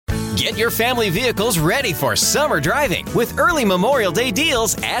Get your family vehicles ready for summer driving with early Memorial Day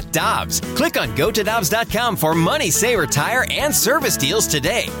deals at Dobbs. Click on GoToDobbs.com for money saver tire and service deals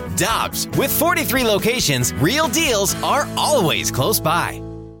today. Dobbs, with 43 locations, real deals are always close by.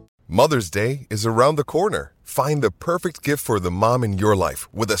 Mother's Day is around the corner. Find the perfect gift for the mom in your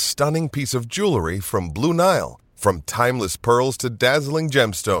life with a stunning piece of jewelry from Blue Nile. From timeless pearls to dazzling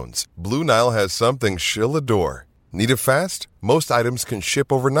gemstones, Blue Nile has something she'll adore. Need it fast? Most items can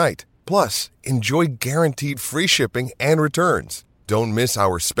ship overnight. Plus, enjoy guaranteed free shipping and returns. Don't miss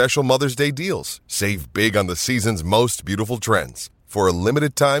our special Mother's Day deals. Save big on the season's most beautiful trends. For a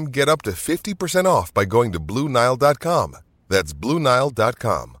limited time, get up to 50% off by going to BlueNile.com. That's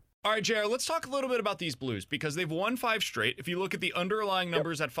BlueNile.com. All right, JR, let's talk a little bit about these Blues because they've won 5 straight. If you look at the underlying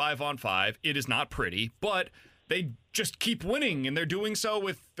numbers at 5-on-5, it is not pretty, but they just keep winning, and they're doing so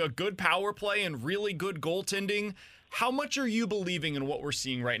with a good power play and really good goaltending. How much are you believing in what we're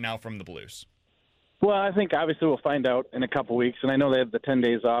seeing right now from the Blues? Well, I think obviously we'll find out in a couple weeks, and I know they have the 10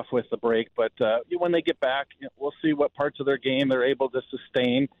 days off with the break, but when they get back, we'll see what parts of their game they're able to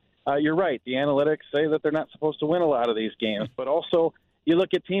sustain. You're right. The analytics say that they're not supposed to win a lot of these games, but also you look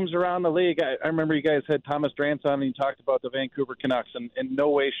at teams around the league. I remember you guys had Thomas Drance on and you talked about the Vancouver Canucks, and in no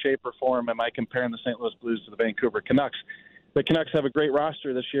way, shape, or form am I comparing the St. Louis Blues to the Vancouver Canucks. The Canucks have a great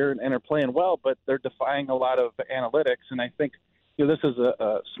roster this year and are playing well, but they're defying a lot of analytics, and I think this is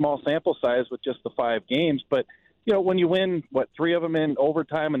a small sample size with just the 5 games, but when you win, 3 of them in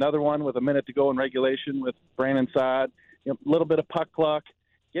overtime, another one with a minute to go in regulation with Brandon Saad, a little bit of puck luck,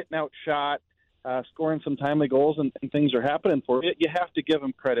 getting outshot, scoring some timely goals, and things are happening for you. You have to give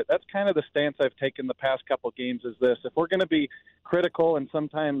them credit. That's kind of the stance I've taken the past couple of games is this. If we're going to be critical and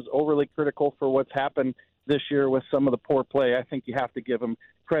sometimes overly critical for what's happened this year with some of the poor play, I think you have to give them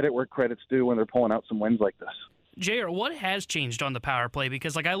credit where credit's due when they're pulling out some wins like this. JR, what has changed on the power play?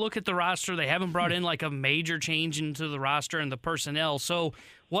 Because, I look at the roster, they haven't brought in, a major change into the roster and the personnel. So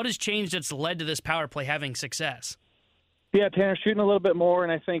what has changed that's led to this power play having success? Yeah, Tanner's shooting a little bit more,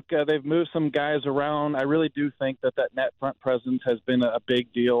 and I think they've moved some guys around. I really do think that net front presence has been a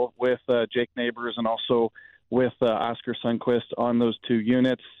big deal with Jake Neighbors and also with Oscar Sundqvist on those 2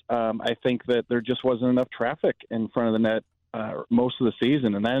 units. I think that there just wasn't enough traffic in front of the net most of the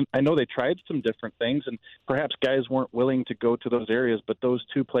season. And I know they tried some different things, and perhaps guys weren't willing to go to those areas, but those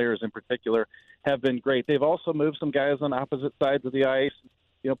 2 players in particular have been great. They've also moved some guys on opposite sides of the ice,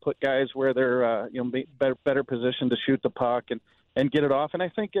 put guys where they're better positioned to shoot the puck and get it off. And I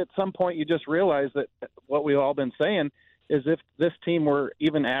think at some point you just realize that what we've all been saying is if this team were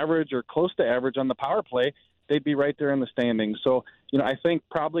even average or close to average on the power play, they'd be right there in the standings. So, I think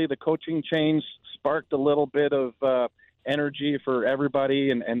probably the coaching change sparked a little bit of energy for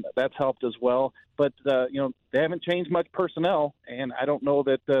everybody, and that's helped as well. But, they haven't changed much personnel, and I don't know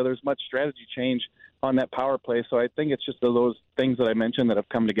that there's much strategy change on that power play. So I think it's just those things that I mentioned that have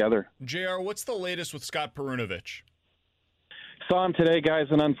come together. JR, what's the latest with Scott Perunovich? Saw him today, guys,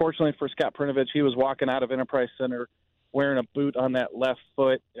 and unfortunately for Scott Perunovich, he was walking out of Enterprise Center wearing a boot on that left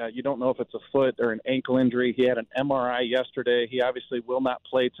foot. You don't know if it's a foot or an ankle injury. He had an MRI yesterday. He obviously will not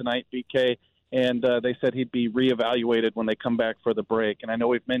play tonight, BK, and they said he'd be reevaluated when they come back for the break. And I know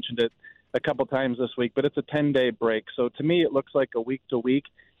we've mentioned it a couple times this week, but it's a 10-day break. So to me, it looks like a week-to-week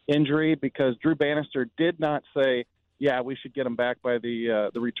injury because Drew Bannister did not say, yeah, we should get him back by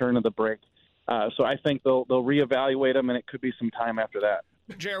the return of the break. So I think they'll reevaluate him, and it could be some time after that.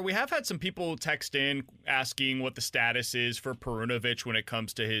 Jared, we have had some people text in asking what the status is for Perunovich when it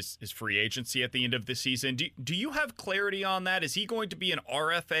comes to his free agency at the end of the season. Do you have clarity on that? Is he going to be an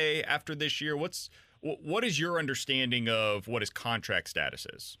RFA after this year? What is your understanding of what his contract status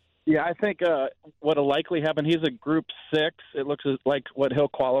is? Yeah, I think what'll likely happen, he's a Group 6. It looks like what he'll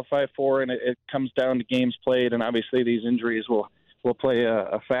qualify for, and it comes down to games played, and obviously these injuries will play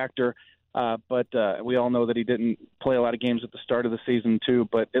a factor. But we all know that he didn't play a lot of games at the start of the season, too.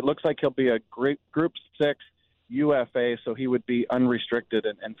 But it looks like he'll be a great Group 6 UFA, so he would be unrestricted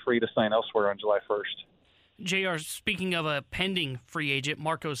and free to sign elsewhere on July 1st. JR, speaking of a pending free agent,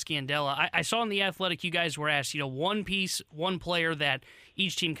 Marco Scandella, I saw in The Athletic you guys were asked, one piece, one player that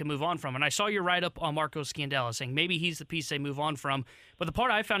each team can move on from. And I saw your write-up on Marco Scandella saying maybe he's the piece they move on from. But the part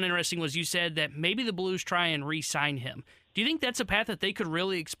I found interesting was you said that maybe the Blues try and re-sign him. Do you think that's a path that they could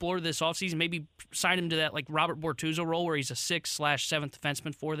really explore this offseason, maybe sign him to that like Robert Bortuzzo role where he's a 6/7th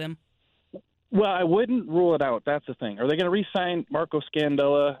defenseman for them? Well, I wouldn't rule it out. That's the thing. Are they going to re-sign Marco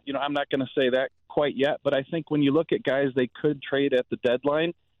Scandella? I'm not going to say that quite yet, but I think when you look at guys they could trade at the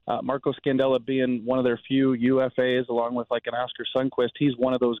deadline, Marco Scandella being one of their few UFAs along with like an Oscar Sundqvist, he's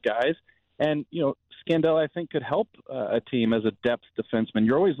one of those guys. And, Scandella, I think, could help a team as a depth defenseman.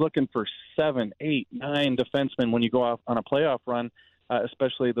 You're always looking for 7, 8, 9 defensemen when you go off on a playoff run,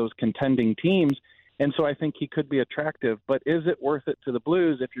 especially those contending teams. And so I think he could be attractive. But is it worth it to the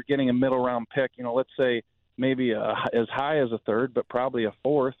Blues if you're getting a middle-round pick, let's say maybe as high as a third, but probably a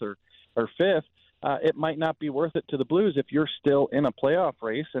fourth or fifth? It might not be worth it to the Blues if you're still in a playoff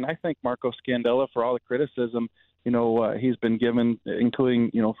race. And I think Marco Scandella, for all the criticism, he's been given, including,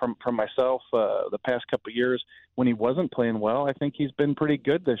 from myself the past couple of years when he wasn't playing well, I think he's been pretty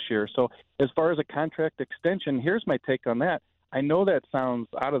good this year. So as far as a contract extension, here's my take on that. I know that sounds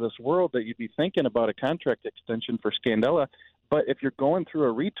out of this world that you'd be thinking about a contract extension for Scandella, but if you're going through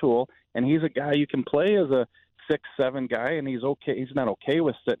a retool and he's a guy you can play as a 6-7 guy and he's okay, he's not okay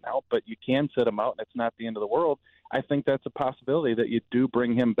with sitting out, but you can sit him out and it's not the end of the world. I think that's a possibility that you do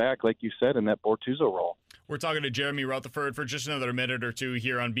bring him back, like you said, in that Bortuzzo role. We're talking to Jeremy Rutherford for just another minute or two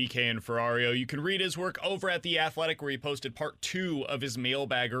here on BK and Ferrario. You can read his work over at The Athletic, where he posted part 2 of his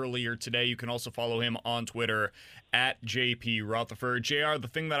mailbag earlier today. You can also follow him on Twitter at JP Rutherford. JR, the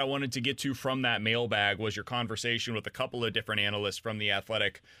thing that I wanted to get to from that mailbag was your conversation with a couple of different analysts from The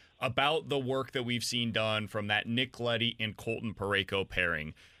Athletic about the work that we've seen done from that Nick Leddy and Colton Parayko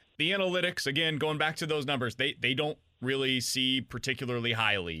pairing. The analytics, again, going back to those numbers, they don't really see particularly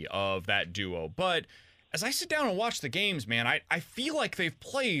highly of that duo. But as I sit down and watch the games, man, I feel like they've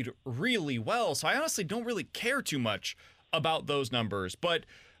played really well. So I honestly don't really care too much about those numbers. But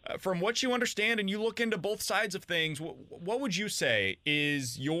from what you understand and you look into both sides of things, what would you say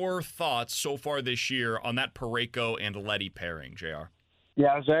is your thoughts so far this year on that Parayko and Leddy pairing, JR?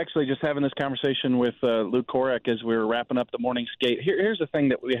 Yeah, I was actually just having this conversation with Luke Korek as we were wrapping up the morning skate. Here's the thing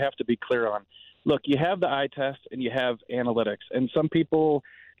that we have to be clear on. Look, you have the eye test and you have analytics, and some people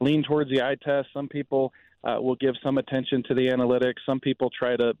lean towards the eye test. Some people will give some attention to the analytics. Some people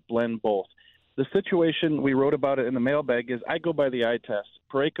try to blend both. The situation, we wrote about it in the mailbag, is I go by the eye test.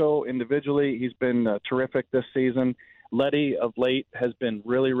 Parayko individually, he's been terrific this season. Leddy of late has been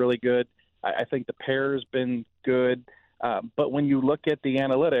really, really good. I think the pair's been good. But when you look at the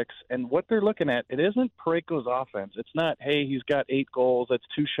analytics and what they're looking at, it isn't Parayko's offense. It's not, hey, he's got 8 goals. That's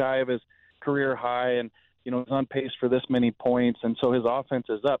too shy of his career high, and he's on pace for this many points, and so his offense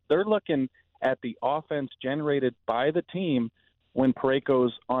is up. They're looking at the offense generated by the team when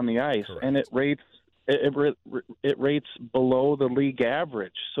Parayko's on the ice. Correct. And it rates below the league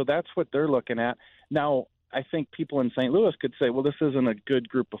average. So that's what they're looking at. Now, I think people in St. Louis could say, well, this isn't a good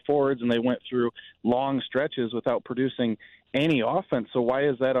group of forwards, and they went through long stretches without producing any offense. So why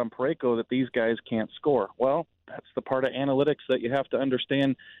is that on Parayko that these guys can't score? Well, that's the part of analytics that you have to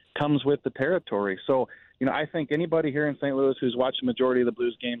understand comes with the territory. So, I think anybody here in St. Louis who's watched the majority of the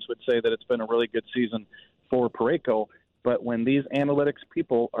Blues games would say that it's been a really good season for Parayko. But when these analytics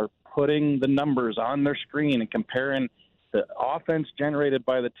people are putting the numbers on their screen and comparing the offense generated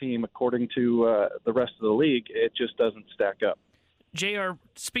by the team according to the rest of the league, it just doesn't stack up. JR,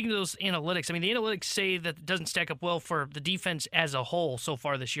 speaking of those analytics, the analytics say that it doesn't stack up well for the defense as a whole so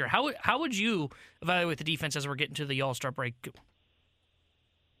far this year. How would you evaluate the defense as we're getting to the All-Star break?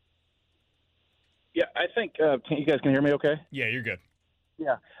 Yeah, I think you guys can hear me okay? Yeah, you're good.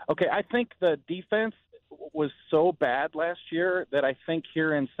 Yeah. Okay, I think the defense was so bad last year that I think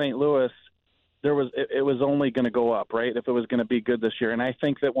here in St. Louis it was only going to go up, right, if it was going to be good this year. And I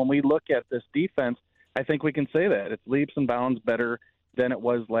think that when we look at this defense, I think we can say that. It's leaps and bounds better than it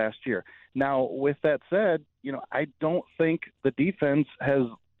was last year. Now, with that said, I don't think the defense has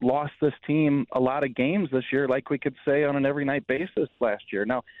lost this team a lot of games this year like we could say on an every-night basis last year.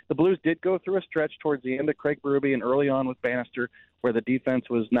 Now, the Blues did go through a stretch towards the end of Craig Berube and early on with Bannister where the defense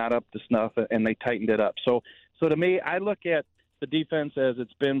was not up to snuff, and they tightened it up. So to me, I look at the defense as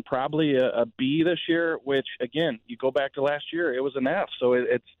it's been probably a B this year, which, again, you go back to last year, it was an F. So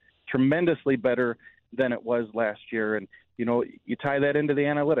it's tremendously better than it was last year. And, you tie that into the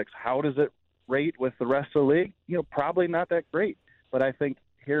analytics. How does it rate with the rest of the league? Probably not that great. But I think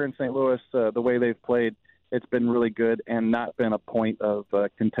here in St. Louis, the way they've played, it's been really good and not been a point of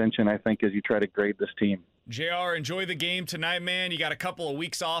contention, I think, as you try to grade this team. JR, enjoy the game tonight, man. You got a couple of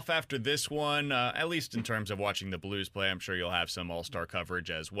weeks off after this one, at least in terms of watching the Blues play. I'm sure you'll have some All-Star coverage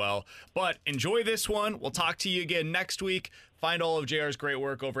as well. But enjoy this one. We'll talk to you again next week. Find all of JR's great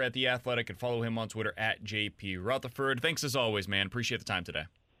work over at The Athletic and follow him on Twitter at JP Rutherford. Thanks as always, man. Appreciate the time today.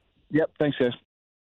 Yep, thanks, guys.